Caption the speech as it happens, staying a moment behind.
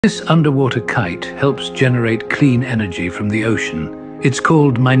This underwater kite helps generate clean energy from the ocean. It's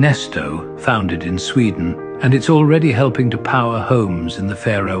called Minesto, founded in Sweden, and it's already helping to power homes in the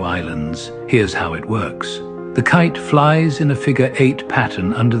Faroe Islands. Here's how it works. The kite flies in a figure-8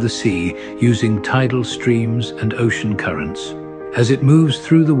 pattern under the sea using tidal streams and ocean currents. As it moves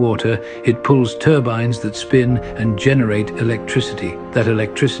through the water, it pulls turbines that spin and generate electricity. That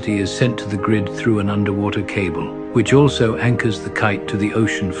electricity is sent to the grid through an underwater cable, which also anchors the kite to the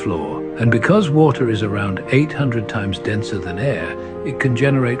ocean floor. And because water is around 800 times denser than air, it can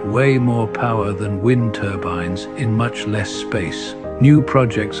generate way more power than wind turbines in much less space. New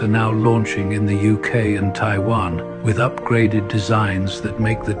projects are now launching in the UK and Taiwan with upgraded designs that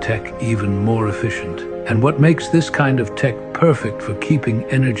make the tech even more efficient. And what makes this kind of tech perfect for keeping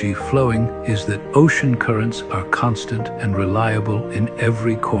energy flowing is that ocean currents are constant and reliable in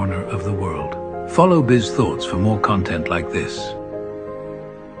every corner of the world. Follow Biz Thoughts for more content like this.